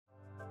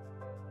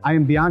I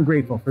am beyond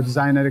grateful for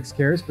Designetics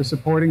Cares for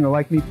supporting the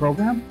Like Me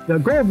program. The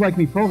goal of Like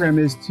Me program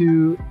is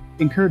to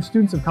encourage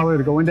students of color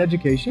to go into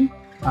education,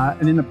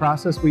 and in the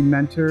process we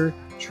mentor,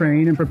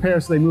 train, and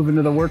prepare so they move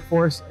into the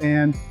workforce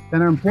and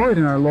then are employed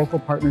in our local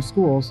partner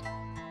schools.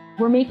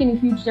 We're making a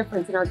huge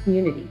difference in our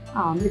community.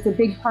 It's a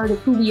big part of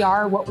who we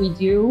are, what we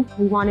do.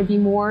 We want to be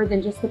more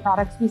than just the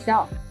products we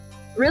sell.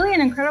 Really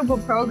an incredible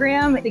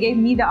program. It gave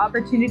me the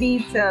opportunity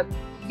to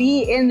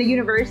be in the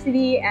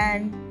university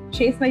and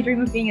chase my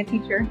dream of being a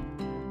teacher.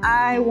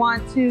 I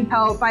want to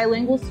help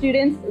bilingual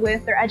students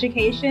with their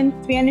education.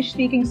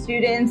 Spanish-speaking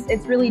students,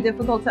 it's really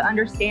difficult to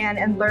understand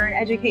and learn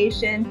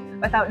education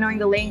without knowing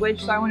the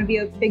language, so I want to be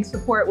a big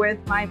support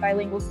with my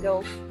bilingual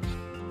skills.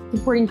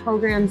 Supporting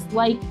programs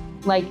like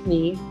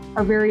Me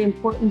are very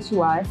important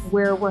to us,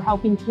 where we're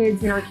helping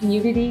kids in our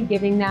community,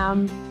 giving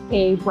them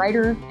a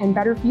brighter and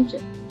better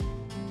future.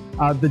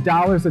 The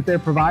dollars that they're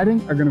providing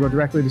are going to go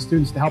directly to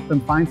students to help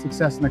them find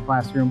success in the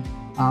classroom.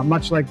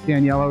 Much like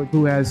Daniela,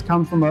 who has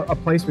come from a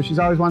place where she's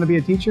always wanted to be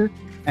a teacher,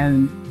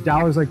 and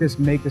dollars like this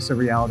make this a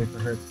reality for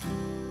her.